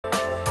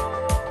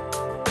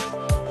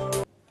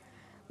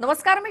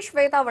नमस्कार, मी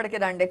श्वेता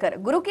वडके-दांडेकर.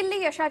 गुरुकिल्ली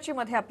यशाची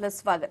मध्ये आपलं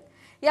स्वागत.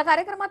 या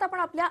कार्यक्रमात आपण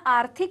आपल्या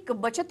आर्थिक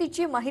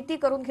बचतीची माहिती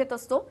करून घेत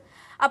असतो.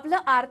 आपलं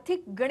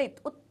आर्थिक गणित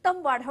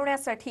उत्तम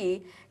वाढवण्यासाठी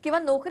किंवा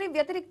नोकरी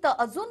व्यतिरिक्त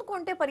अजून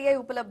कोणते पर्याय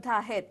उपलब्ध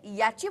आहेत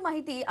याची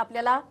माहिती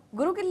आपल्याला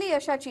गुरुकिल्ली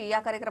यशाची या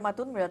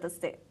कार्यक्रमातून मिळत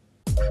असते.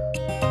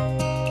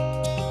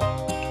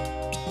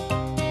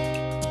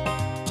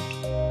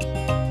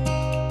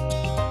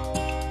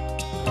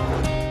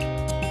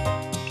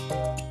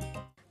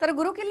 तर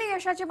गुरुकिल्ली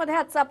यशाची मध्ये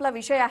आजचा आपला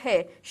विषय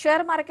आहे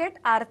शेअर मार्केट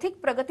आर्थिक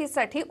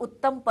प्रगतीसाठी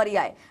उत्तम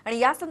पर्याय. आणि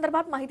या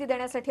संदर्भात माहिती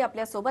देण्यासाठी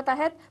आपल्या सोबत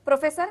आहेत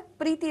प्रोफेसर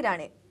प्रीती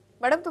राणे.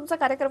 मॅडम, तुमचं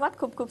कार्यक्रमात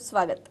खूप खूप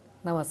स्वागत.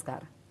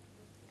 नमस्कार.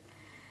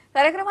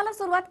 कार्यक्रमाला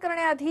सुरुवात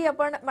करण्याआधी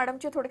आपण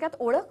मॅडमची थोडक्यात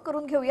ओळख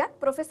करून घेऊयात.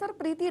 प्रोफेसर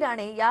प्रीती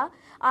राणे या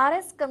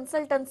RS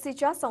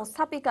कन्सल्टन्सीच्या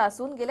संस्थापिका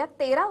असून गेल्या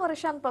 13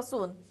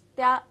 वर्षांपासून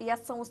त्या या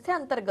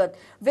संस्थेअंतर्गत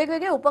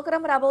वेगवेगळे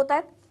उपक्रम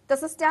राबवतात.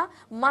 तसंच त्या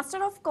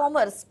master of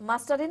commerce,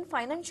 master in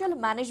financial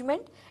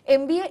management,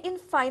 MBA in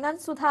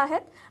finance सुद्धा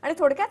आहेत. आणि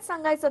थोडक्यात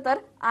सांगायचं तर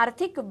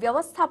आर्थिक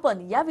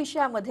व्यवस्थापन या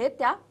विषयामध्ये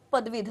त्या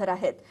पदवीधर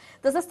आहेत.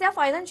 तसंच त्या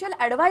फायनान्शियल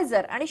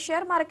ॲडवायझर आणि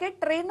शेअर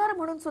मार्केट ट्रेनर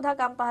म्हणून सुद्धा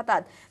काम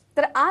पाहतात.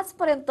 तर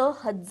आजपर्यंत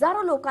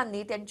हजारो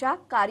लोकांनी त्यांच्या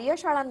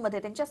कार्यशाळांमध्ये,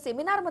 त्यांच्या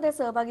सेमिनारमध्ये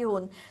सहभागी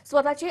होऊन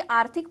स्वतःची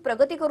आर्थिक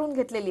प्रगती करून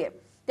घेतलेली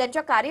आहे.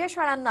 त्यांच्या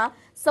कार्यशाळांना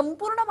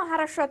संपूर्ण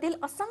महाराष्ट्रातील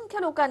असंख्य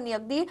लोकांनी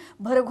अगदी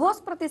भरघोस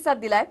प्रतिसाद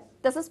दिलाय.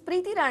 तसंच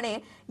प्रीती राणे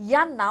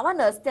या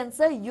नावानंच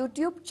त्यांचं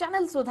YouTube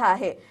चॅनल सुद्धा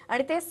आहे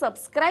आणि ते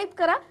सबस्क्राइब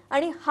करा.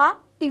 आणि हा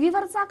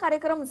टीव्हीवरचा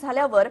कार्यक्रम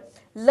झाल्यावर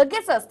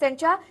लगेचच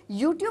त्यांच्या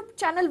YouTube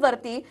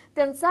चॅनलवरती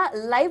त्यांचा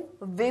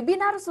लाईव्ह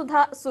वेबिनार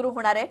सुद्धा सुरू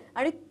होणार आहे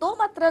आणि तो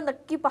मात्र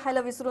नक्की पाहायला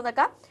विसरू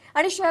नका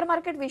आणि शेअर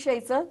मार्केट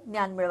विषयीचं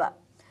ज्ञान मिळवा.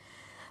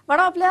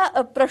 मॅडम,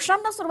 आपल्या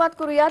प्रश्नांना सुरुवात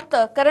करूयात.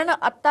 कारण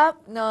आता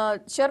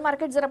शेअर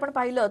मार्केट जर आपण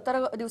पाहिलं तर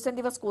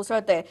दिवसेंदिवस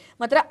कोसळतंय.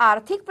 मात्र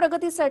आर्थिक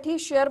प्रगतीसाठी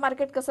शेअर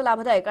मार्केट कसं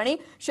लाभदायक आणि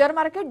शेअर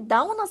मार्केट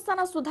डाऊन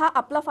असताना सुद्धा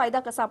आपला फायदा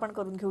कसा आपण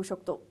करून घेऊ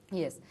शकतो?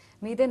 येस,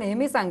 मी ते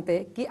नेहमी सांगते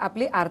की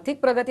आपली आर्थिक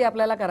प्रगती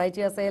आपल्याला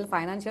करायची असेल,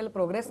 फायनान्शियल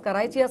प्रोग्रेस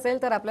करायची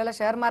असेल तर आपल्याला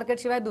शेअर मार्केट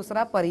शिवाय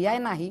दुसरा पर्याय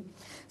नाही.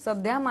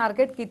 सध्या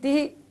मार्केट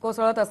कितीही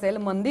कोसळत असेल,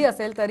 मंदी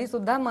असेल, तरी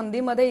सुद्धा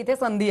मंदीमध्ये इथे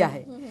संधी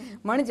आहे.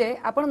 म्हणजे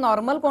आपण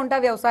नॉर्मल कोणता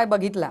व्यवसाय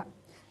बघितला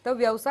तर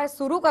व्यवसाय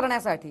सुरू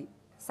करण्यासाठी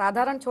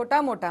साधारण छोटा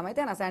मोठा,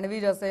 माहिती आहे ना,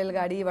 सँडविच असेल,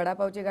 गाडी,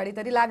 वडापावची गाडी,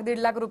 तरी 1,00,000-1.5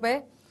 लाख रुपये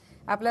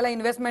आपल्याला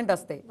इन्व्हेस्टमेंट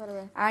असते.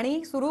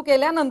 आणि सुरू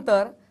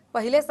केल्यानंतर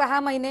पहिले 6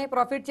 महिने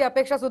प्रॉफिटची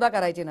अपेक्षा सुद्धा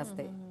करायची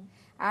नसते.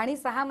 आणि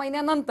 6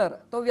 महिन्यानंतर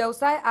तो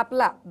व्यवसाय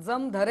आपला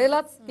जम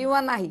धरेलच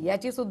किंवा नाही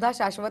याची सुद्धा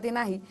शाश्वती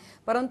नाही.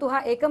 परंतु हा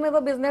एकमेव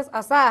बिझनेस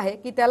असा आहे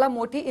की त्याला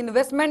मोठी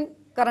इन्व्हेस्टमेंट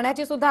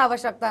करण्याची सुद्धा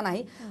आवश्यकता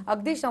नाही.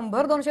 अगदी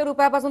 100-200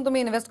 रुपयापासून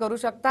तुम्ही इन्व्हेस्ट करू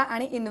शकता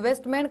आणि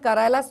इन्व्हेस्टमेंट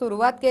करायला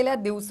सुरुवात केल्या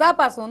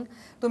दिवसापासून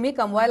तुम्ही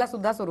कमवायला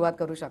सुद्धा सुरुवात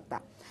करू शकता.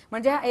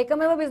 म्हणजे हा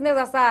एकमेव बिझनेस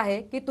असा आहे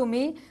की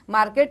तुम्ही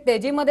मार्केट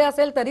तेजीमध्ये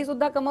असेल तरी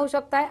सुद्धा कमवू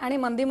शकताय आणि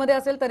मंदीमध्ये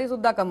असेल तरी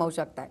सुद्धा कमवू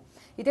शकताय.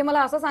 इथे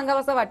मला असं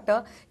सांगावंसं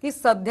वाटतं की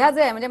सध्या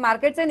जे आहे म्हणजे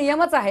मार्केटचे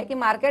नियमच आहे की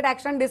market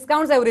action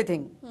discounts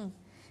everything.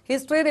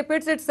 History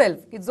repeats itself,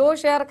 की जो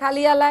शेअर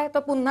खाली आलाय तो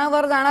पुन्हा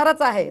वर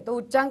जाणारच आहे, तो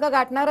उच्चांक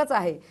गाठणारच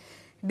आहे.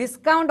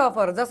 डिस्काउंट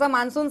ऑफर, जसं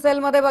मान्सून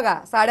सेलमध्ये बघा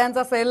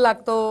साड्यांचा सेल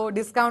लागतो,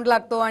 डिस्काउंट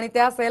लागतो आणि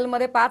त्या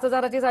सेलमध्ये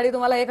 5,000ची साडी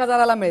तुम्हाला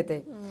 1,000ला मिळते.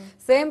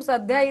 सेम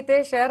सध्या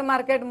इथे शेअर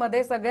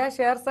मार्केटमध्ये सगळ्या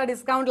शेअर्सचा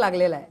डिस्काउंट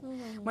लागलेला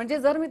आहे. म्हणजे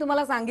जर मी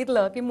तुम्हाला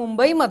सांगितलं की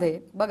मुंबईमध्ये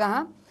बघा,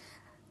 हा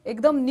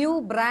एकदम न्यू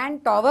ब्रँड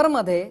टॉवर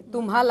मध्ये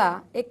तुम्हाला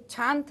एक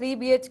छान 3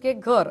 BHK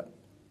घर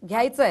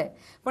घ्यायचंय,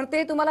 पण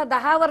ते तुम्हाला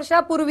 10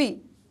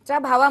 वर्षापूर्वीच्या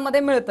भावामध्ये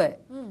मिळतंय,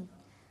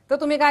 तर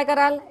तुम्ही काय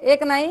कराल?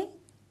 एक नाही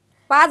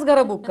 5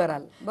 घरं बुक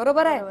कराल.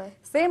 बरोबर आहे.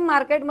 सेम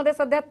मार्केटमध्ये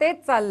सध्या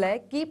तेच चाललंय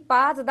की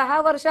 5-10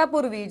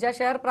 वर्षापूर्वी ज्या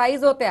शेअर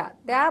प्राइस होत्या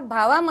त्या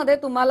भावामध्ये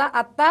तुम्हाला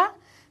आता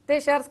ते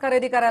शेअर्स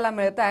खरेदी करायला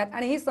मिळत आहेत.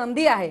 आणि ही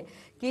संधी आहे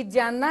की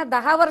ज्यांना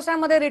 10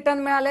 वर्षांमध्ये रिटर्न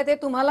मिळाले ते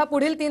तुम्हाला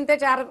पुढील 3 ते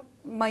 4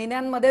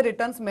 महिन्यांमध्ये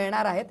रिटर्न्स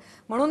मिळणार आहेत.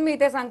 म्हणून मी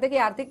इथे सांगते की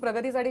आर्थिक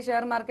प्रगतीसाठी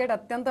शेअर मार्केट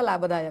अत्यंत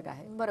लाभदायक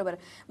आहे. बरोबर.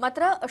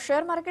 मात्र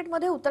शेअर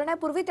मार्केटमध्ये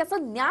उतरण्यापूर्वी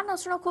त्याचं ज्ञान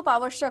असणं खूप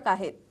आवश्यक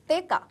आहे, ते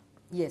का?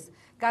 येस,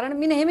 कारण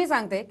मी नेहमी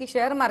सांगते की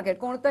शेअर मार्केट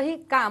कोणतंही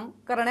काम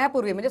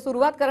करण्यापूर्वी म्हणजे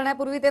सुरुवात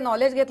करण्यापूर्वी ते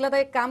नॉलेज घेतलं तर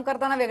एक काम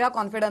करताना वेगळा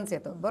कॉन्फिडन्स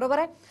येतो. बरोबर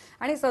आहे.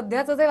 आणि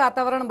सध्याचं जे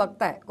वातावरण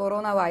बघताय,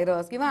 कोरोना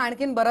व्हायरस किंवा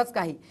आणखीन बरंच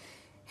काही,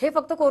 हे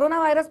फक्त कोरोना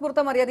व्हायरस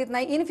पुरतं मर्यादित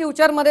नाही. इन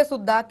फ्युचरमध्ये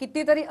सुद्धा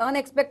कितीतरी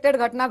अनएक्सपेक्टेड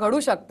घटना घडू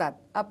शकतात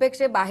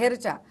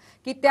अपेक्षेबाहेरच्या,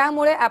 की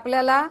त्यामुळे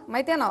आपल्याला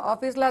माहिती आहे ना,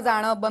 ऑफिसला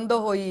जाणं बंद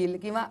होईल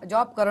किंवा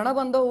जॉब करणं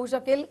बंद होऊ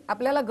शकेल.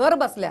 आपल्याला घर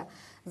बसल्या,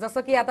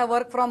 जसं की आता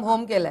वर्क फ्रॉम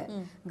होम केलंय,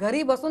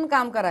 घरी बसून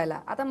काम करायला.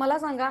 आता मला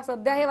सांगा,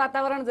 सध्या हे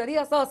वातावरण जरी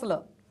असं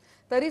असलं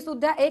तरी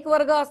सुद्धा एक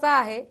वर्ग असा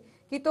आहे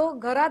की तो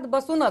घरात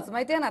बसूनच,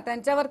 माहिती आहे ना,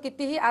 त्यांच्यावर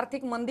कितीही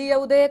आर्थिक मंदी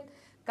येऊ देत,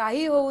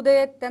 काही होऊ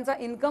देत, त्यांचा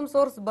इन्कम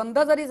सोर्स बंद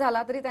जरी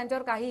झाला तरी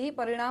त्यांच्यावर काहीही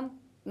परिणाम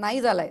नाही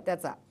झालाय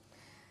त्याचा.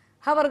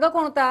 हा वर्ग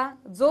कोणता?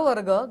 जो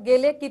वर्ग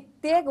गेले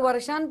कित्येक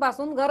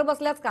वर्षांपासून घर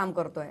बसल्याच काम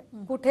करतोय.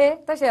 कुठे?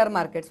 तर शेअर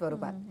मार्केट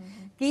स्वरूपात.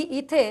 की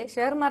इथे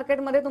शेअर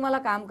मार्केटमध्ये तुम्हाला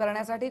काम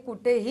करण्यासाठी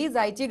कुठेही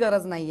जायची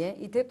गरज नाहीये.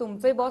 इथे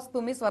तुमचे बॉस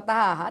तुम्ही स्वतः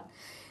आहात.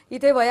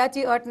 इथे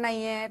वयाची अट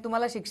नाहीये,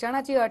 तुम्हाला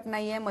शिक्षणाची अट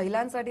नाहीये.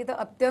 महिलांसाठी तर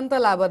अत्यंत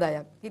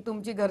लाभदायक की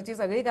तुमची घरची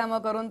सगळी कामं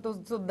करून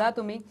सुद्धा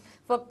तुम्ही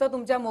फक्त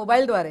तुमच्या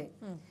मोबाईलद्वारे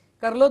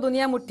कर लो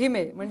दुनिया मुठ्ठी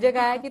में, म्हणजे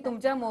काय की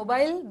तुमच्या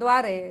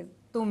मोबाईलद्वारे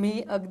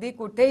तुम्ही अगदी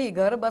कुठेही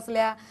घर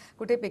बसल्या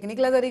कुठे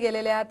पिकनिकला जरी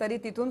गेलेल्या तरी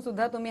तिथून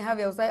सुद्धा तुम्ही हा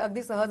व्यवसाय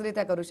अगदी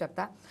सहजरित्या करू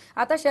शकता.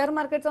 आता शेअर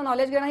मार्केटचं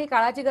नॉलेज घेणं ही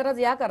काळाची गरज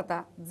या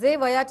करता जे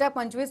वयाच्या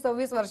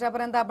 25-26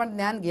 वर्षापर्यंत आपण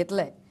ज्ञान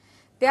घेतलंय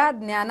त्या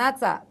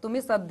ज्ञानाचा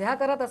तुम्ही सध्या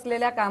करत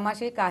असलेल्या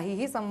कामाशी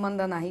काहीही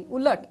संबंध नाही.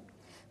 उलट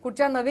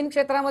कुठच्या नवीन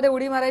क्षेत्रामध्ये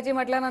उडी मारायची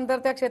म्हटल्यानंतर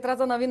त्या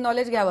क्षेत्राचं नवीन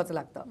नॉलेज घ्यावंच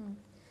लागतं.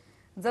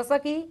 जसं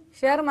की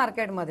शेअर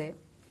मार्केटमध्ये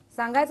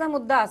सांगायचा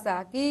मुद्दा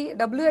असा की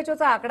WHO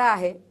चा आकडा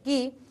आहे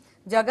की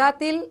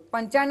जगातील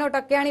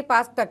 95% आणि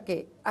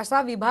 5%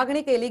 असा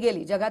विभागणी केली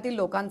गेली जगातील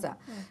लोकांचा,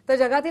 तर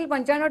जगातील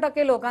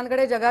 95%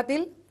 लोकांकडे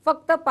जगातील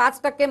फक्त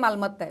 5%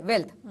 मालमत्ता आहे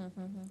वेल्थ,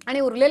 आणि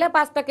उरलेल्या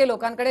 5%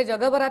 लोकांकडे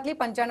जगभरातली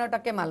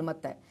 95%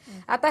 मालमत्ता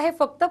आहे. आता हे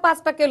फक्त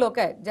 5% लोक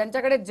आहेत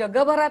ज्यांच्याकडे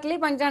जगभरातली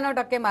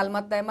 95%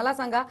 मालमत्ता आहे. मला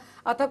सांगा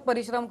अथक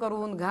परिश्रम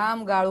करून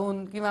घाम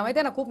गाळून किंवा माहिती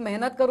आहे ना खूप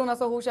मेहनत करून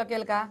असं होऊ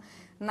शकेल का?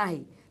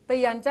 नाही. तर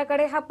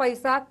यांच्याकडे हा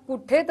पैसा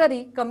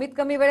कुठेतरी कमीत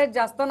कमी वेळेत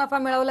जास्त नफा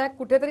मिळवलाय,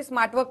 कुठेतरी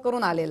स्मार्ट वर्क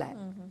करून आलेला आहे.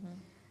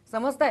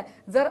 समजताय?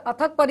 जर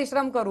अथक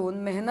परिश्रम करून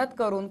मेहनत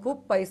करून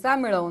खूप पैसा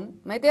मिळवून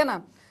माहितीये ना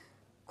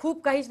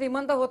खूप काही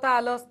श्रीमंत होता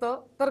आलं असतं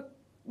तर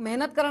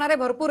मेहनत करणारे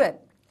भरपूर आहेत.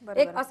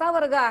 एक असा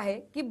वर्ग आहे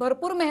की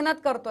भरपूर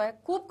मेहनत करतोय,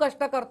 खूप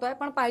कष्ट करतोय,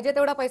 पण पाहिजे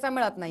तेवढा पैसा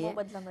मिळत नाहीये.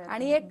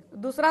 आणि एक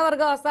दुसरा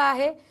वर्ग असा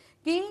आहे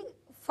की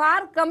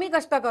फार कमी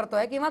कष्ट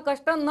करतोय किंवा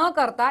कष्ट न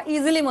करता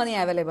इझिली मनी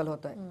अवेलेबल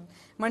होतोय.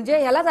 म्हणजे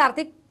ह्यालाच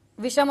आर्थिक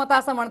विषमता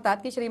असं म्हणतात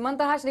की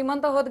श्रीमंत हा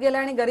श्रीमंत होत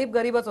गेलाय आणि गरीब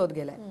गरीबच होत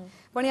गेलाय.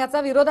 पण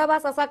याचा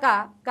विरोधाभास असा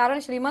का? कारण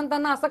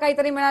श्रीमंतांना असं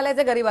काहीतरी मिळालंय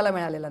जे गरीबाला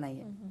मिळालेलं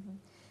नाहीये.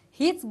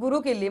 हीच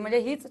गुरुकिल्ली म्हणजे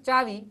हीच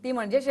चावी ती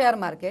म्हणजे शेअर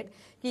मार्केट,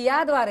 की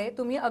याद्वारे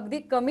तुम्ही अगदी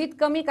कमीत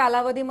कमी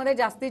कालावधीमध्ये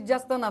जास्तीत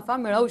जास्त नफा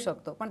मिळवू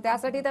शकतो. पण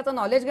त्यासाठी त्याचं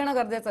नॉलेज घेणं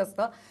गरजेचं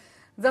असतं.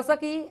 जसं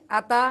की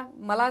आता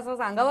मला असं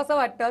सांगावं असं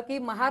वाटतं की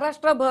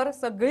महाराष्ट्रभर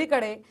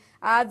सगळीकडे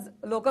आज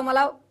लोक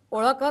मला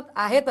ओळखत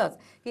आहेतच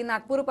की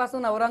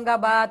नागपूरपासून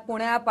औरंगाबाद,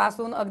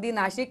 पुण्यापासून अगदी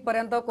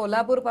नाशिकपर्यंत,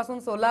 कोल्हापूरपासून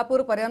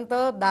सोलापूरपर्यंत,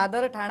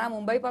 दादर, ठाणा,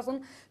 मुंबईपासून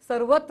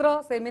सर्वत्र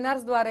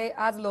सेमिनार्सद्वारे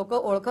आज लोक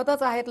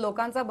ओळखतच आहेत.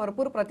 लोकांचा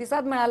भरपूर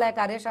प्रतिसाद मिळालाय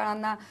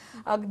कार्यशाळांना,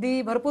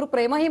 अगदी भरपूर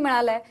प्रेमही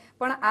मिळालंय.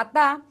 पण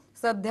आता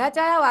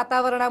सध्याच्या या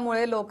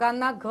वातावरणामुळे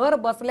लोकांना घर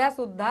बसल्या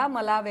सुद्धा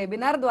मला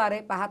वेबिनारद्वारे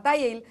पाहता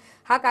येईल.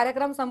 हा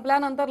कार्यक्रम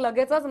संपल्यानंतर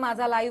लगेचच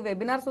माझा लाईव्ह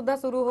वेबिनार सुद्धा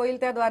सुरू होईल.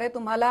 त्याद्वारे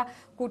तुम्हाला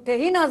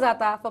कुठेही न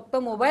जाता फक्त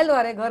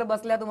मोबाईलद्वारे घर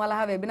बसल्या तुम्हाला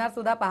हा वेबिनार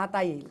सुद्धा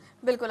पाहता येईल.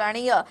 बिलकुल.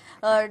 आणि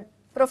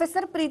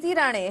प्रोफेसर प्रीती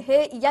राणे हे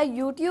या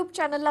यूट्यूब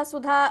चॅनलला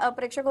सुद्धा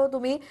प्रेक्षक हो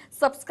तुम्ही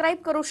सबस्क्राईब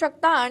करू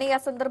शकता आणि या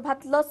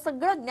संदर्भातलं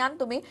सगळं ज्ञान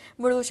तुम्ही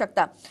मिळवू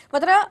शकता.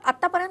 मात्र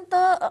आतापर्यंत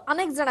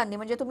अनेक जणांनी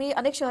म्हणजे तुम्ही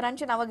अनेक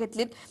शहरांची नावं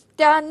घेतलीत,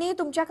 त्यांनी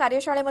तुमच्या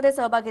कार्यशाळेमध्ये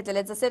सहभाग घेतलेला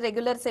आहे, जसे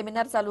रेग्युलर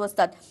सेमिनार चालू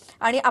असतात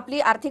आणि आपली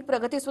आर्थिक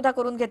प्रगती सुद्धा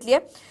करून घेतली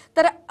आहे.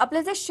 तर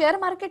आपले जे शेअर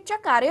मार्केटच्या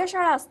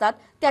कार्यशाळा असतात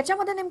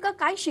त्याच्यामध्ये नेमकं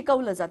काय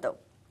शिकवलं जातं?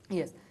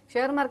 येस,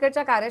 शेअर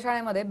मार्केटच्या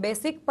कार्यशाळेमध्ये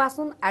बेसिक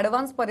पासून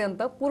ॲडव्हान्स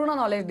पर्यंत पूर्ण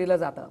नॉलेज दिलं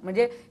जातं.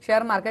 म्हणजे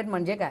शेअर मार्केट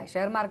म्हणजे काय,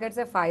 शेअर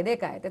मार्केटचे फायदे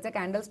काय, त्याचे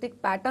कॅन्डलस्टिक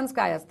पॅटर्न्स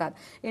काय असतात,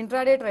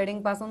 इंट्राडे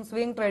ट्रेडिंग पासून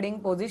swing trading,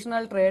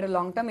 positional trade,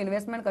 long term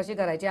investment कशी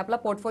करायची, आपला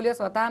पोर्टफोलिओ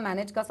स्वतः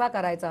मॅनेज कसा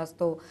करायचा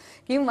असतो,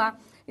 किंवा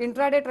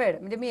इंट्राडे ट्रेड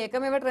म्हणजे मी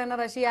एकमेव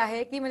ट्रेनर अशी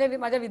आहे की म्हणजे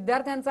माझ्या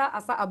विद्यार्थ्यांचा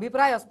असा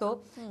अभिप्राय असतो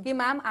की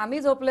मॅम आम्ही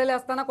झोपलेले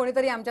असताना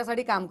कोणीतरी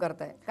आमच्यासाठी काम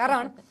करतंय.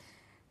 कारण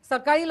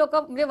सकाळी लोक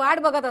म्हणजे वाट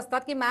बघत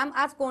असतात की मॅम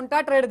आज कोणता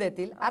ट्रेड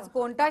देतील, आज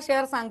कोणता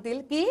शेअर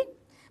सांगतील, की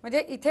म्हणजे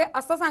इथे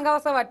असं सांगावं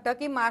असं वाटतं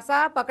की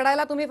मासा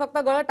पकडायला तुम्ही फक्त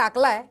गळ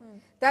टाकलाय,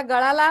 त्या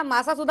गळाला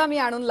मासा सुद्धा मी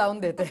आणून लावून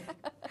देते.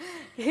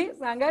 ही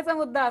सांगायचा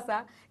मुद्दा असा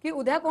की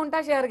उद्या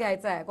कोणता शेअर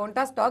घ्यायचा आहे,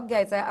 कोणता स्टॉक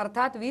घ्यायचा आहे,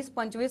 अर्थात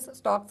 20-25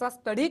 स्टॉकचा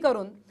स्टडी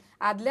करून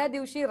आदल्या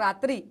दिवशी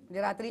रात्री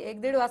म्हणजे रात्री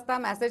 1-1:30 वाजता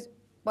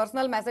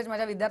पर्सनल मेसेज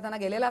माझ्या विद्यार्थ्यांना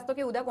गेलेला असतो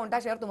की उद्या कोणता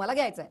शेअर तुम्हाला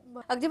घ्यायचा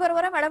आहे. अगदी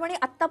बरोबर आहे मॅडम. आणि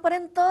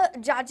आतापर्यंत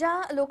ज्या ज्या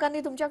लोकांनी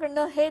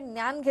तुमच्याकडनं हे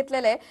ज्ञान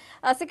घेतलेलं आहे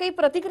असे काही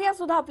प्रतिक्रिया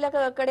सुद्धा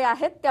आपल्याकडे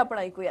आहेत, त्या आपण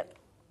ऐकूयात.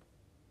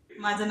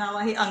 माझं नाव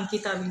आहे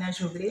अंकिता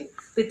अविनाश घुगरे.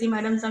 प्रीती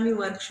मॅडमचा मी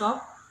वर्कशॉप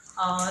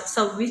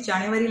 26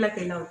 जानेवारीला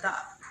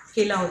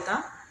केला होता.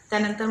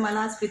 त्यानंतर मला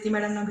आज प्रीती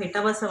मॅडमना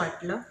भेटावं असं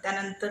वाटलं.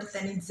 त्यानंतर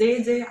त्यांनी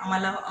जे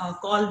आम्हाला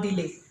कॉल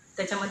दिले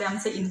त्याच्यामध्ये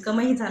आमचं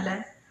इन्कमही झालं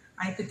आहे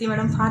आणि प्रीती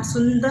मॅडम फार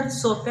सुंदर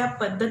सोप्या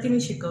पद्धतीने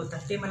शिकवतात,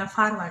 ते मला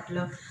फार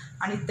वाटलं.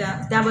 आणि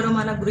त्याबरोबर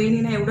मला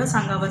गृहिणींना एवढं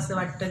सांगावं असं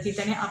वाटतं की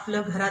त्याने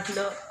आपलं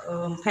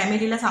घरातलं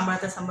फॅमिलीला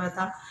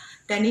सांभाळता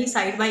त्यांनी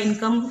साईड बाय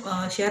इन्कम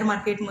शेअर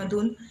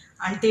मार्केटमधून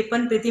आणि ते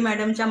पण प्रीती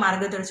मॅडमच्या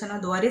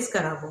मार्गदर्शनाद्वारेच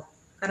करावं.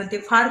 कारण ते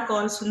फार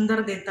कॉल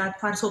सुंदर देतात,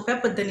 फार सोप्या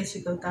पद्धतीने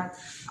शिकवतात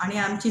आणि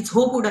आमची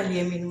झोप उडाली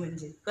आहे मेन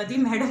म्हणजे. कधी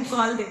मॅडम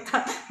कॉल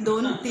देतात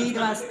 2-3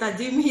 वाजता,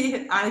 जी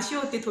मी आळशी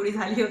होती थोडी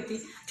झाली होती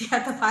ती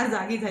आता फार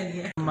जागी झाली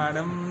आहे.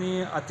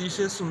 मॅडमनी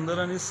अतिशय सुंदर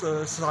आणि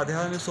साध्या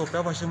आणि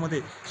सोप्या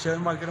भाषेमध्ये शेअर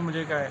मार्केट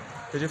म्हणजे काय,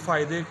 त्याचे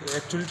फायदे,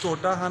 ॲक्च्युली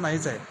तोटा हा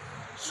नाहीच आहे.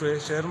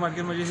 शेअर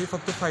मार्केट म्हणजे हे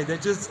फक्त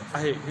फायद्याचेच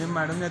आहे हे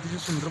मॅडमने अतिशय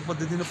सुंदर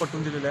पद्धतीने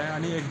पटवून दिलेलं आहे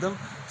आणि एकदम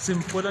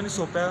सिम्पल आणि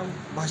सोप्या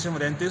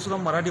भाषेमध्ये आणि ते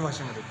सुद्धा मराठी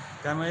भाषेमध्ये.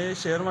 त्यामुळे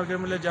शेअर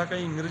मार्केटमधल्या ज्या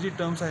काही इंग्रजी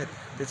टर्म्स आहेत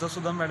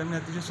त्याचासुद्धा मॅडमने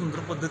अतिशय सुंदर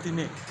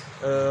पद्धतीने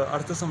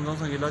अर्थ समजावून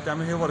सांगितला.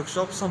 त्यामुळे हे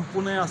वर्कशॉप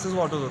संपूर्ण आहे असंच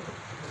वाटत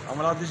होतं.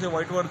 आम्हाला अतिशय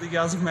वाईट वाटते की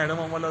आज मॅडम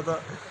आम्हाला आता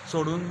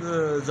सोडून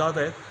जात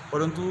आहेत,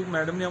 परंतु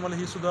मॅडमने आम्हाला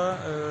ही सुद्धा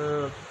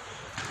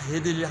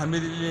हमी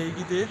दिलेली आहे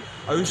की ते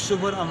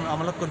आयुष्यभर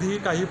आम्हाला कधीही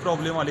काही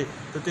प्रॉब्लेम आले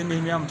तर ते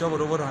नेहमी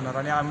आमच्याबरोबर राहणार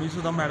आणि आम्ही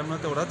सुद्धा मॅडमना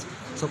तेवढाच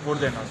सपोर्ट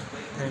देणार.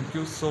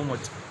 Thank you so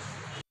much.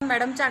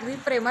 मॅडमच्या अगदी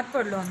प्रेमात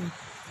पडलो आम्ही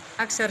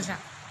अक्षरशः.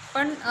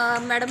 पण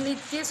मॅडमनी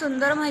इतकी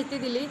सुंदर माहिती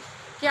दिली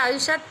की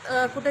आयुष्यात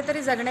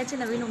कुठेतरी जगण्याची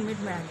नवीन उमेद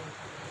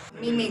मिळाली.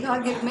 मी मेघा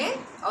गिरमे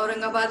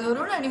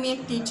औरंगाबादवरून आणि मी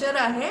एक टीचर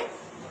आहे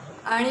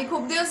आणि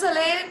खूप दिवस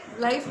झाले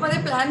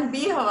लाईफमध्ये प्लॅन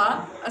बी हवा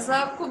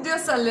असा खूप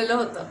दिवस चाललेलं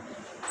होतं.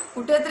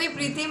 कुठेतरी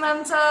प्रीती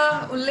मॅमचा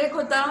उल्लेख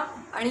होता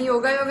आणि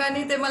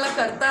योगायोगाने ते मला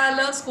करता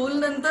आलं. स्कूल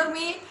नंतर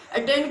मी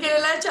अटेंड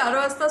केलेला आहे. 4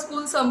 वाजता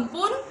स्कूल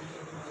संपून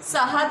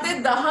 6 ते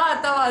 10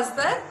 आता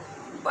वाजतायत.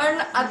 पण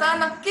आता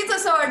नक्कीच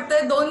असं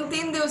वाटतंय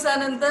 2-3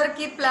 दिवसानंतर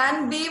की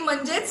प्लॅन बी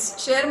म्हणजेच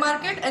शेअर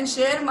मार्केट आणि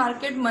शेअर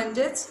मार्केट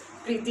म्हणजेच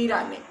प्रीती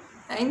राणे.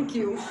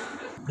 थँक्यू.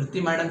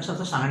 प्रीती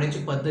मॅडमचं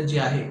सांगण्याची पद्धत जी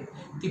आहे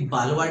ती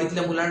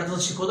बालवाडीतल्या मुलांना जसं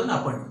शिकवतो ना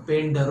आपण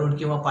पेन धरून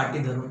किंवा पाटी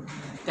धरून,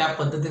 त्या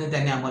पद्धतीने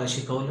त्यांनी आम्हाला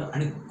शिकवलं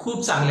आणि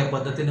खूप चांगल्या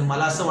पद्धतीने.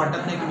 मला असं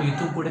वाटत नाही की मी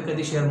इथून पुढे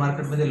कधी शेअर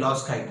मार्केटमध्ये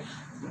लॉस खाईन.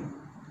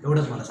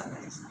 एवढंच मला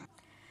सांगायचं.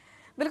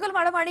 बिलकुल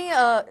मॅडम. आणि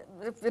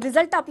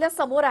रिझल्ट आपल्या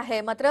समोर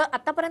आहे. मात्र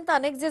आतापर्यंत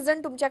अनेक जे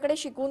जण तुमच्याकडे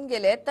शिकून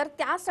गेले तर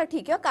त्यासाठी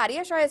किंवा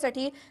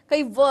कार्यशाळेसाठी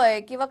काही वय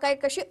किंवा काय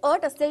कशी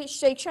अट असते,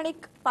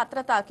 शैक्षणिक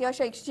पात्रता किंवा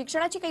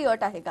शिक्षणाची काही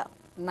अट आहे का?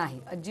 नाही,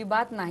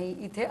 अजिबात नाही.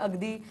 इथे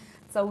अगदी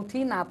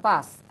 4थी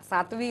नापास,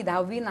 7वी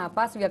 10वी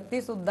नापास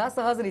व्यक्ती सुद्धा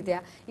सहजरित्या.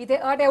 इथे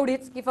अट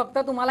एवढीच की फक्त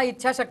तुम्हाला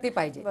इच्छाशक्ती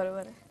पाहिजे,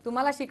 बरोबर.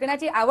 तुम्हाला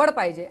शिकण्याची आवड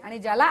पाहिजे आणि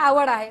ज्याला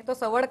आवड आहे तो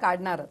सवड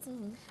काढणारच.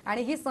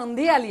 आणि ही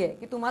संधी आली आहे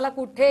की तुम्हाला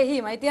कुठेही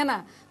माहितीये ना,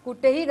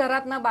 कुठेही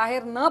घरातनं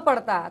बाहेर न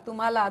पडता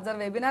तुम्हाला जर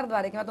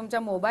वेबिनारद्वारे किंवा तुमच्या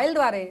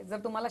मोबाईलद्वारे जर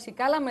तुम्हाला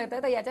शिकायला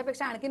मिळतंय तर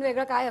याच्यापेक्षा आणखीन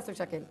वेगळं काय असू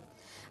शकेल.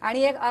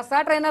 आणि एक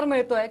असा ट्रेनर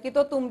मिळतोय की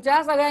तो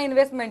तुमच्या सगळ्या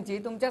इन्व्हेस्टमेंटची,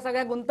 तुमच्या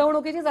सगळ्या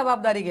गुंतवणुकीची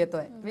जबाबदारी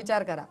घेतोय.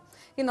 विचार करा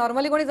की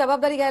नॉर्मली कोणी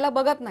जबाबदारी घ्यायला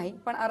बघत नाही,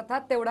 पण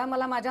अर्थात तेवढा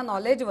मला माझ्या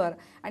नॉलेजवर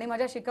आणि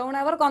माझ्या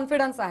शिकवण्यावर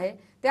कॉन्फिडन्स आहे.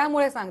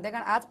 त्यामुळे सांगते,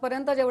 कारण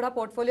आजपर्यंत जेवढा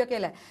पोर्टफोलिओ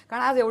केलाय,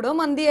 कारण आज एवढं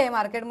मंदी आहे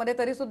मार्केटमध्ये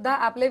तरी सुद्धा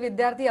आपले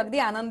विद्यार्थी अगदी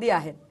आनंदी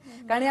आहेत.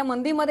 कारण या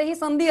मंदीमध्ये ही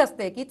संधी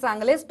असते की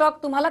चांगले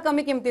स्टॉक तुम्हाला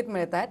कमी किमतीत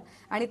मिळत आहेत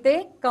आणि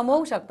ते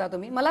कमवू शकता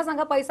तुम्ही. मला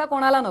सांगा, पैसा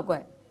कोणाला नको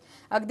आहे?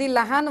 अगदी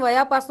लहान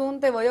वयापासून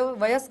ते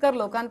वयस्कर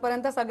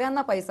लोकांपर्यंत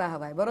सगळ्यांना पैसा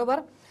हवाय, बरोबर?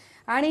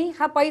 आणि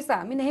हा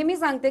पैसा, मी नेहमी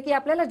सांगते की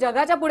आपल्याला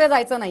जगाच्या पुढे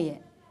जायचं नाहीये,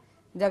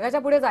 जगाच्या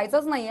पुढे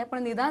जायचंच नाहीये,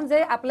 पण निदान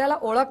जे आपल्याला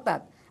ओळखतात,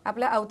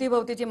 आपल्या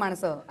अवतीभोवतीची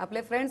माणसं,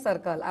 आपले फ्रेंड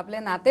सर्कल, आपले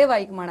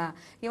नातेवाईक म्हणा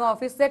किंवा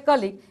ऑफिसचे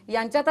कलिग,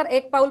 यांच्या तर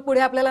एक पाऊल पुढे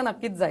आपल्याला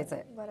नक्कीच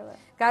जायचंय. बरोबर.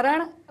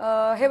 कारण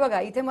हे बघा,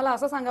 इथे मला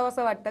असं सांगावं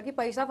असं वाटतं की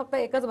पैसा फक्त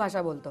एकच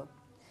भाषा बोलतो.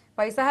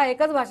 पैसा हा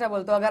एकच भाषा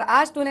बोलतो. अगर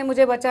आज तूने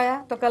मुझे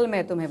बचाया तो कल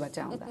मैं तुम्हें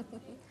बचाऊंगा.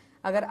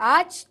 अगर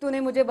आज तूने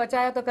मुझे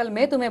बचाया तो कल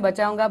मैं तुम्हें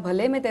बचाऊंगा.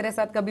 भले मैं तेरे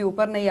साथ कभी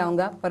ऊपर नहीं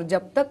आऊंगा, पर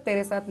जब तक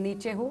तेरे साथ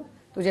नीचे हूँ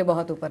तुझे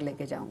बहुत ऊपर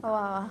लेके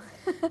जाऊंगा.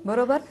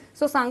 बरोबर.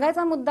 सो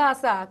सांगायचा मुद्दा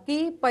असा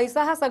की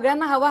पैसा हा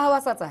सगळ्यांना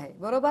हवाहवासाच आहे,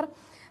 बरोबर?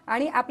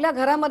 आणि आपल्या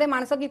घरामध्ये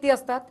माणसं किती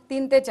असतात?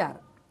 3 ते 4.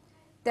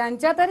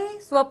 त्यांच्या तरी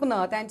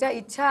स्वप्न, त्यांच्या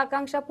इच्छा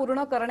आकांक्षा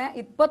पूर्ण करण्या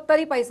इतपत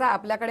तरी पैसा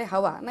आपल्याकडे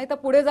हवा. नाही तर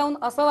पुढे जाऊन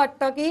असं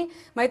वाटतं की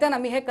माहिती आहे ना,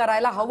 मी हे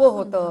करायला हवं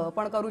होतं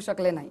पण करू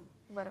शकले नाही.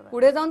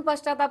 पुढे जाऊन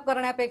पश्चाताप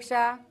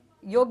करण्यापेक्षा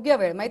योग्य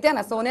वेळ, माहिती आहे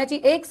ना, सोन्याची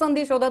एक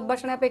संधी शोधत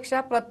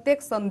बसण्यापेक्षा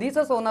प्रत्येक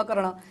संधीचं सोनं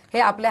करणं हे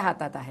आपल्या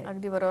हातात आहे.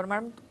 अगदी बरोबर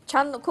मॅडम.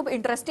 छान, खूप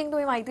इंटरेस्टिंग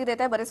तुम्ही माहिती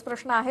देताय. बरेच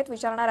प्रश्न आहेत,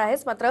 विचारणार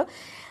आहेच. मात्र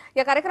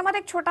या कार्यक्रमात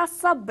एक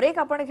छोटासा ब्रेक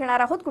आपण घेणार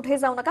आहोत. कुठे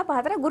जाऊ नका,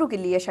 पाहत राहा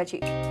गुरुकिल्ली यशाची.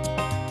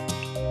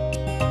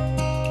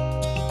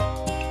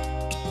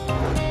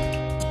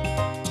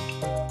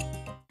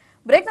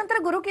 ब्रेक नंतर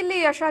गुरुकिल्ली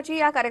यशाची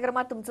या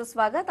कार्यक्रमात तुमचं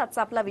स्वागत.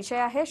 आजचा आपला विषय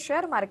आहे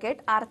शेअर मार्केट,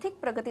 आर्थिक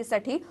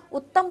प्रगतीसाठी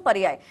उत्तम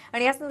पर्याय.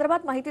 आणि या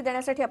संदर्भात माहिती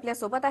देण्यासाठी आपल्या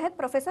सोबत आहेत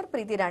प्रोफेसर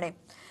प्रीती राणे.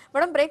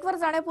 मॅडम, ब्रेकवर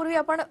जाण्यापूर्वी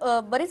आपण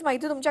बरीच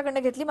माहिती तुमच्याकडनं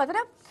घेतली.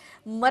 मात्र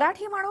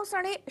मराठी माणूस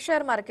आणि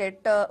शेअर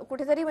मार्केट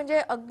कुठेतरी म्हणजे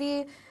अगदी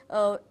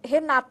हे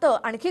नातं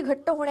आणखी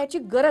घट्ट होण्याची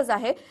गरज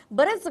आहे.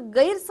 बरेच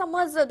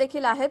गैरसमज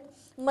देखील आहेत.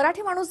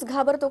 मराठी माणूस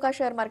घाबरतो का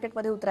शेअर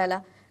मार्केटमध्ये उतरायला?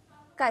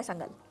 काय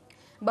सांगाल?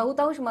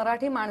 बहुतांश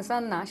मराठी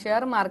माणसांना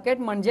शेअर मार्केट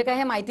म्हणजे काय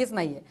हे माहितीच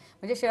नाहीये.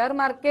 म्हणजे शेअर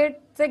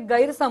मार्केटचे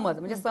गैरसमज,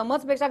 म्हणजे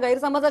समजपेक्षा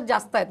गैरसमजच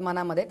जास्त आहेत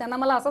मनामध्ये. त्यांना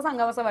मला असं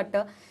सांगावंसं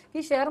वाटतं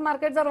की शेअर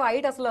मार्केट जर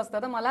वाईट असलं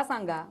असतं तर मला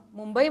सांगा,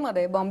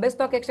 मुंबईमध्ये Bombay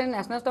stock exchange,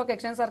 national stock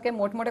exchange सारखे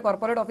मोठमोठे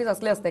कॉर्पोरेट ऑफिस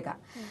असले असते का?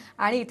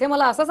 आणि इथे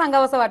मला असं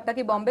सांगावंसं वाटतं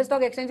की बॉम्बे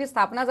स्टॉक एक्सचेंजची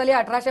स्थापना झाली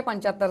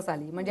 1875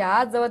 साली. म्हणजे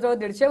आज जवळजवळ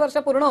 150 वर्ष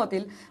पूर्ण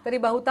होतील तरी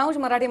बहुतांश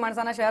मराठी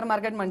माणसांना शेअर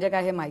मार्केट म्हणजे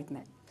काय हे माहित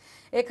नाही.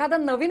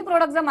 एखादं नवीन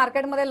प्रोडक्ट जर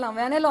मार्केटमध्ये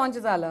नव्याने लॉन्च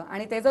झालं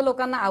आणि ते जर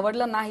लोकांना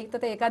आवडलं नाही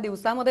तर ते एका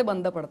दिवसामध्ये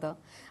बंद पडतं.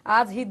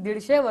 आज ही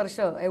 150 वर्ष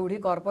एवढी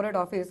कॉर्पोरेट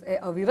ऑफिस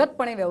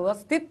अविरतपणे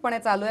व्यवस्थितपणे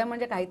चालू आहे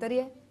म्हणजे काहीतरी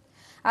आहे.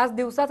 आज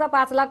दिवसाचा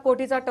 5 लाख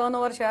कोटीचा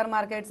टर्नओव्हर शेअर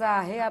मार्केटचा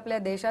आहे. आपल्या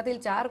देशातील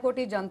 4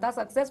 कोटी जनता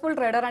सक्सेसफुल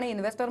ट्रेडर आणि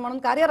इन्व्हेस्टर म्हणून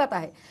कार्यरत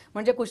आहे.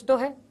 म्हणजे कुछ तो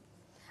है.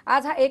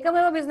 आज हा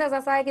एकमेव बिझनेस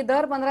असा आहे की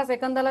दर 15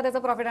 सेकंदाला त्याचं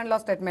प्रॉफिट अँड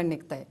लॉस स्टेटमेंट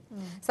निघतंय.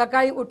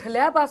 सकाळी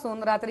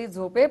उठल्यापासून रात्री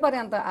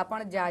झोपेपर्यंत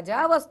आपण ज्या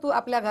ज्या वस्तू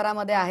आपल्या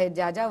घरामध्ये आहेत,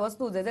 ज्या ज्या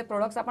वस्तू जे जे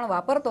प्रोडक्ट्स आपण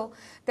वापरतो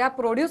त्या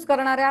प्रोड्यूस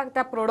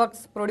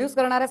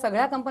करणाऱ्या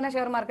सगळ्या कंपन्या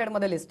शेअर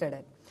मार्केटमध्ये लिस्टेड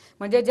आहेत.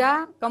 म्हणजे ज्या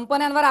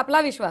कंपन्यांवर आपला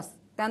विश्वास,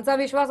 त्यांचा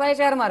विश्वास आहे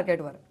शेअर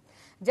मार्केटवर.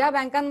 ज्या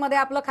बँकांमध्ये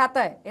आपलं खातं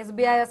आहे,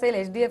 SBI असेल,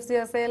 HDFC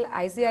असेल,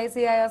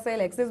 ICICI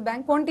असेल, ॲक्सिस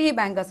बँक, कोणतीही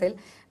बँक असेल,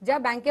 ज्या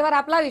बँकेवर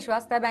आपला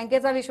विश्वास, त्या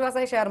बँकेचा विश्वास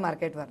आहे शेअर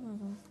मार्केटवर.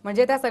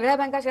 म्हणजे त्या सगळ्या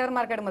बँका शेअर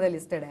मार्केटमध्ये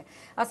लिस्टेड आहे.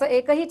 असं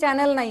एकही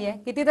चॅनल नाहीये.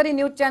 कितीतरी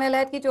न्यूज चॅनल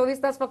आहेत की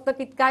 24 तास फक्त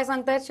काय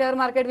सांगतायत, शेअर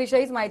मार्केट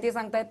विषयीच माहिती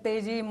सांगतायत.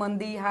 तेजी,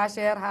 मंदी, हा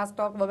शेअर, हा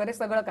स्टॉक वगैरे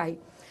सगळं काही.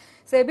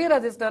 सेबी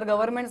रजिस्टर,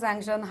 गव्हर्नमेंट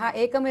सँक्शन हा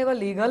एकमेव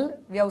लीगल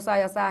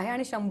व्यवसाय असा आहे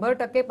आणि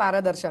 100%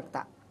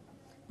 पारदर्शकता,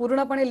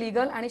 पूर्णपणे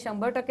लीगल आणि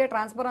 100%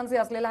 ट्रान्सपरन्सी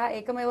असलेला हा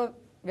एकमेव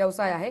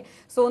व्यवसाय आहे.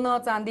 सोनं,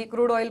 चांदी,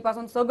 क्रूड ऑइल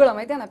पासून सगळं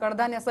माहिती आहे ना,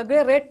 कडधान्य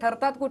सगळे रेट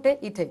ठरतात कुठे?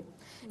 इथे.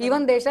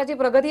 इव्हन देशाची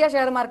प्रगती या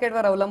शेअर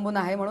मार्केटवर अवलंबून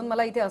आहे. म्हणून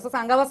मला इथे असं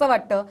सांगावंसं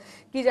वाटतं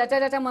की ज्याच्या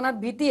ज्याच्या मनात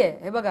भीती आहे,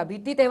 हे बघा,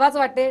 भीती तेव्हाच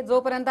वाटते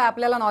जोपर्यंत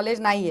आपल्याला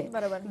नॉलेज नाहीये.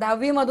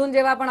 10वी मधून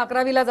जेव्हा आपण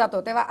 11वीला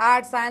जातो तेव्हा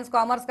आर्ट, सायन्स,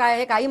 कॉमर्स काय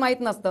हे काही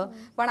माहित नसतं.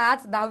 पण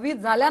आज 10वी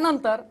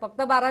झाल्यानंतर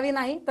फक्त 12वी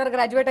नाही तर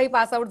ग्रॅज्युएटही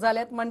पास आउट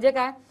झालेत. म्हणजे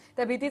काय?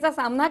 त्या भीतीचा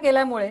सामना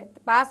केल्यामुळे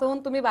पास होऊन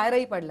तुम्ही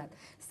बाहेरही पडलात.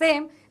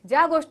 सेम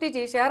ज्या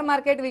गोष्टीची शेअर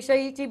मार्केट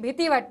विषयीची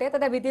भीती वाटते तर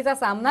त्या भीतीचा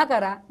सामना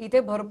करा. इथे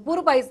भरपूर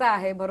पैसा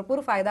आहे, भरपूर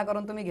फायदा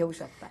करून तुम्ही घेऊ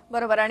शकता.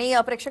 बरोबर. आणि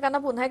प्रेक्षकांना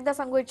पुन्हा एकदा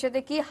सांगू इच्छिते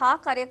की हा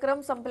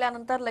कार्यक्रम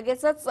संपल्यानंतर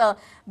लगेचच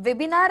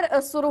वेबिनार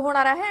सुरू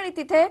होणार आहे आणि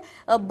तिथे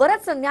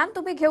बरंच ज्ञान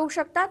तुम्ही घेऊ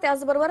शकता.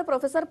 त्याचबरोबर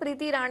प्रोफेसर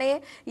प्रीती राणे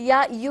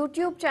या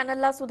YouTube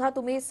चॅनलला सुद्धा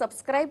तुम्ही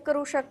सबस्क्राईब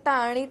करू शकता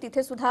आणि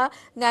तिथे सुद्धा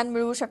ज्ञान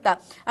मिळवू शकता.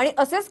 आणि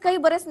असेच काही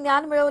बरेच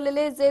ज्ञान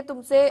मिळवलेले जे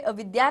तुमचे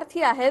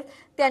विद्यार्थी आहेत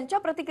त्यांच्या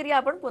प्रतिक्रिया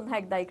आपण पुन्हा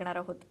एकदा ऐकणार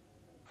आहोत.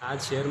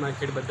 आज शेअर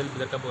मार्केटबद्दल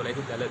जर का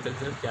बोलायचं झालं तर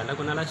जर त्याला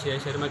कोणाला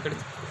शेअर मार्केट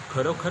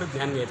खरोखर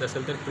ज्ञान घ्यायचं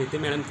असेल तर प्रीती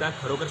मॅडमचा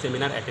खरोखर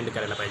सेमिनार अटेंड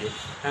करायला पाहिजे.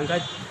 कारण का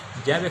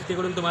ज्या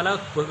व्यक्तीकडून तुम्हाला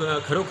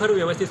खरोखर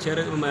व्यवस्थित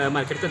शेअर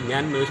मार्केटचं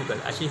ज्ञान मिळू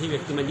शकतं अशी ही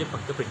व्यक्ती म्हणजे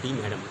फक्त प्रीती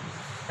मॅडम.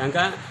 कारण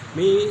का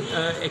मी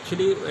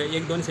ॲक्च्युली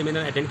 1-2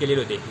 सेमिनार अटेंड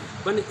केलेले होते.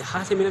 पण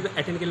हा सेमिनार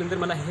अटेंड केल्यानंतर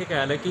मला हे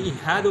कळालं की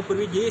ह्या जो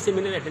पूर्वी जे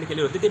सेमिनार अटेंड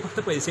केले होते ते फक्त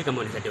पैसे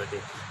कमवण्यासाठी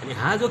होते. आणि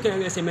हा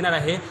जो सेमिनार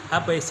आहे हा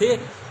पैसे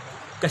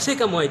कसे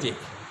कमवायचे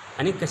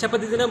आणि कशा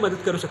पद्धतीनं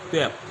मदत करू शकतो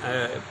या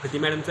प्रीती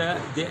मॅडमचा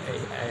जे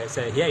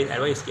हे आहे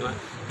ॲडवाईस किंवा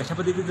कशा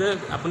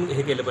पद्धतीचं आपण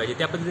हे केलं पाहिजे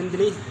त्या पद्धतीने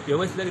त्यांनी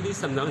व्यवस्थित अगदी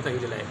समजावून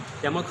सांगितलेलं आहे.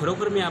 त्यामुळे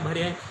खरोखर मी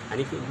आभारी आहे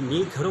आणि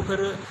मी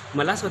खरोखर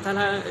मला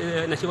स्वतःला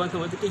नशिबान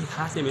समजतं की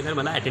हा सेमिनार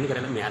मला अटेंड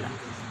करायला मिळाला.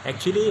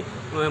 ॲक्च्युली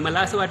मला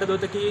असं वाटत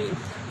होतं की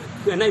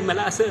नाही,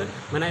 मला असं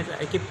म्हणायचं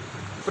आहे की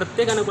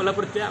प्रत्येकानं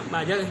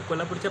माझ्या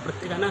कोल्हापूरच्या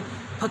प्रत्येकानं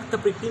फक्त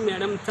प्रीती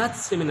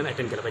मॅडमचाच सेमिनार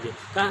अटेंड केला पाहिजे.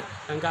 का?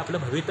 कारण का आपलं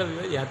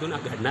भवितव्य यातून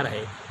घडणार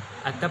आहे.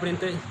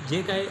 आत्तापर्यंत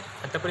जे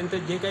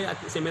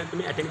काही सेमिनार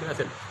तुम्ही अटेंड करत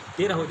असेल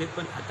ते राहू देत,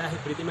 पण आता हे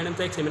प्रीती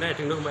मॅडमचा एक सेमिनार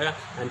अटेंड करून बघा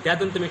आणि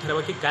त्यातून तुम्ही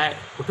ठरवा की काय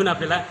कुठून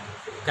आपल्याला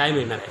काय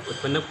मिळणार आहे,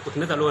 उत्पन्न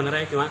कुठनं चालू होणार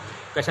आहे किंवा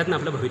कशातून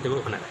आपलं भवितव्य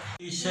होणार आहे.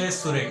 अतिशय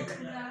सुरेख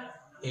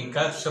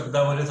एकाच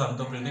शब्दामध्ये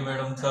सांगतो, प्रीती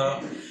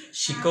मॅडमचं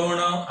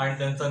शिकवणं आणि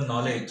त्यांचं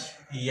नॉलेज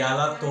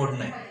याला तोड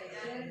नाही.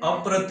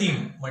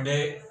 अप्रतिम.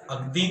 म्हणजे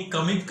अगदी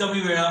कमीत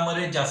कमी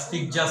वेळामध्ये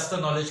जास्तीत जास्त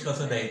नॉलेज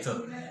कसं द्यायचं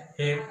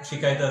हे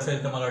शिकायचं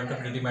असेल तर मला वाटतं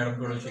प्रीती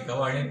मॅडमकडून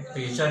शिकावं. आणि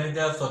पेशाने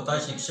त्या स्वतः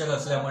शिक्षक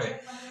असल्यामुळे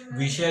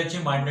विषयाची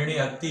मांडणी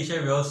अतिशय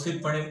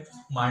व्यवस्थितपणे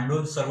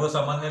मांडून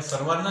सर्वसामान्य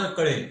सर्वांना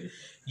कळेल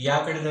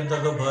याकडे त्यांचा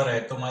जो भर आहे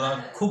तो मला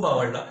खूप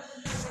आवडला.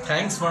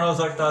 थँक्स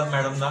म्हणावंसं वाटतं आज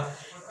मॅडमना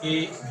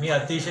की मी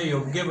अतिशय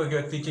योग्य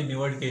व्यक्तीची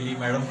निवड केली.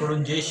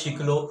 मॅडमकडून जे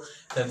शिकलो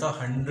त्याचा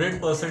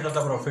 100%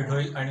 आता प्रॉफिट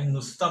होईल आणि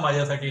नुसता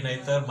माझ्यासाठी नाही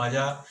तर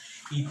माझ्या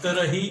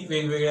इतरही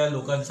वेगवेगळ्या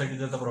लोकांसाठी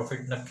त्याचा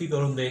प्रॉफिट नक्की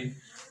करून देईन.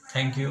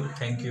 थँक्यू.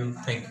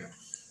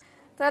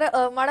 तर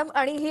मॅडम,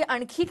 आणि ही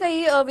आणखी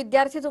काही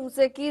विद्यार्थी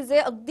तुमचे की जे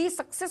अगदी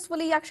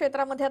सक्सेसफुली या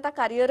क्षेत्रामध्ये आता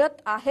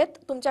कार्यरत आहेत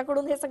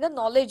तुमच्याकडून हे सगळं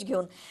नॉलेज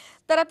घेऊन,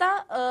 तर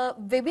आता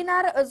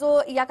वेबिनार जो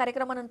या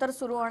कार्यक्रमानंतर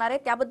सुरू होणार आहे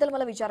त्याबद्दल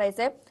मला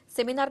विचारायचं आहे.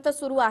 सेमिनार तर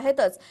सुरू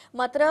आहेतच,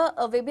 मात्र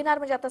वेबिनार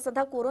म्हणजे आता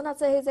सध्या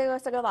कोरोनाचं हे जे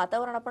सगळं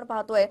वातावरण आपण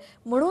पाहतोय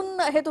म्हणून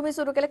हे तुम्ही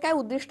सुरू केलं, काय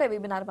उद्दिष्ट आहे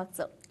वेबिनार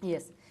मागचं?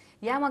 येस,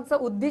 यामागचं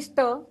उद्दिष्ट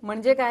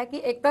म्हणजे काय की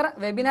एकतर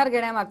वेबिनार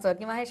घेण्यामागचं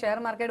किंवा हे शेअर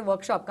मार्केट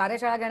वर्कशॉप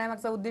कार्यशाळा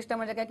घेण्यामागचं उद्दिष्ट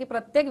म्हणजे काय की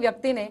प्रत्येक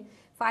व्यक्तीने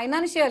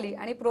फायनान्शियली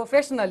आणि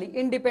प्रोफेशनली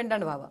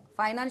इंडिपेंडंट व्हावं,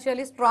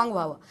 फायनान्शियली स्ट्रॉंग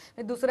व्हावं.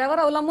 दुसऱ्यावर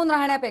अवलंबून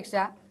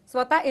राहण्यापेक्षा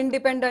स्वतः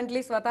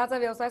इंडिपेंडंटली स्वतःचा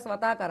व्यवसाय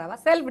स्वतः करावा,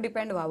 सेल्फ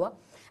डिपेंड व्हावं.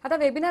 आता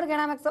वेबिनार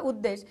घेण्यामागचा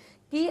उद्देश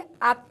की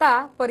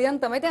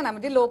आतापर्यंत माहिती आहे ना,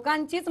 म्हणजे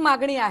लोकांचीच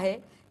मागणी आहे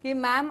की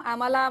मॅम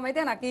आम्हाला माहिती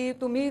आहे ना की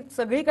तुम्ही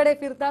सगळीकडे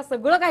फिरता,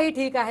 सगळं काही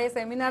ठीक आहे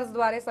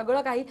सेमिनार्सद्वारे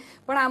सगळं काही,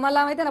 पण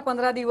आम्हाला माहिती आहे ना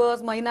 15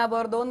 दिवस,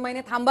 महिनाभर, 2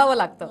 महिने थांबावं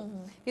लागतं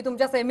की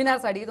तुमच्या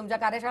सेमिनारसाठी, तुमच्या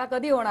कार्यशाळा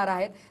कधी होणार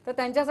आहेत. तर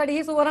त्यांच्यासाठी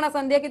ही सुवर्ण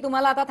संधी आहे की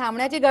तुम्हाला आता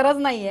थांबण्याची गरज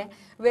नाहीये.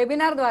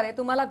 वेबिनारद्वारे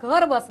तुम्हाला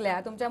घर बसल्या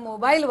तुमच्या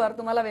मोबाईलवर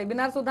तुम्हाला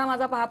वेबिनार सुद्धा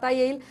माझा पाहता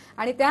येईल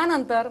आणि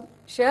त्यानंतर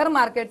शेअर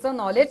मार्केटचं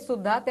नॉलेज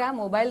सुद्धा त्या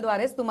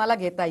मोबाईलद्वारेच तुम्हाला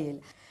घेता येईल.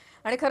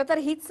 आणि खरं तर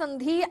हीच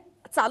संधी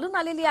चालून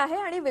आलेली आहे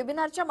आणि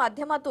वेबिनारच्या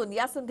माध्यमातून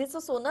या संधीचं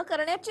सोनं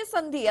करण्याची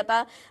संधी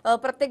आता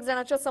प्रत्येक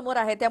जणाच्या समोर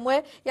आहे. त्यामुळे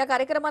या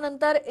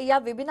कार्यक्रमानंतर या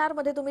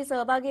वेबिनारमध्ये तुम्ही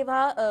सहभागी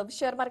व्हा,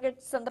 शेअर मार्केट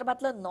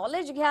संदर्भातलं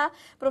नॉलेज घ्या.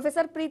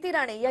 प्रोफेसर प्रीती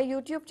राणे या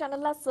YouTube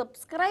चॅनलला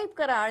सबस्क्राईब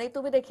करा आणि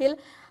तुम्ही देखील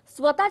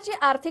स्वतःची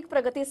आर्थिक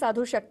प्रगती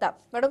साधू शकता.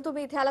 मॅडम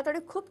तुम्ही इथे आलात आणि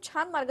खूप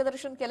छान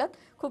मार्गदर्शन केलं.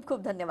 खूप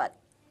खूप धन्यवाद.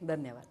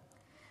 धन्यवाद.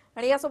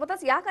 आणि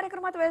यासोबतच या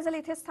कार्यक्रमात वेळ झाली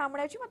इथेच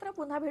थांबण्याची, मात्र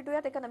पुन्हा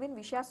भेटूयात एका नवीन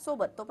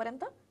विषयासोबत.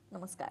 तोपर्यंत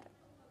नमस्कार.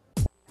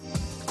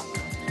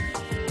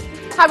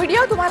 हा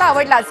व्हिडिओ तुम्हाला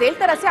आवडला असेल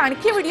तर असे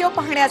आणखी व्हिडिओ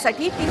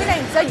पाहण्यासाठी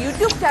TV9चं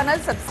YouTube चॅनल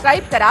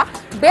सबस्क्राईब करा,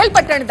 बेल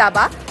बटन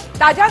दाबा.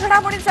 ताज्या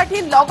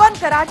घडामोडींसाठी लॉग ऑन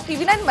करा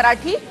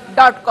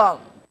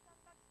TV9marathi.com.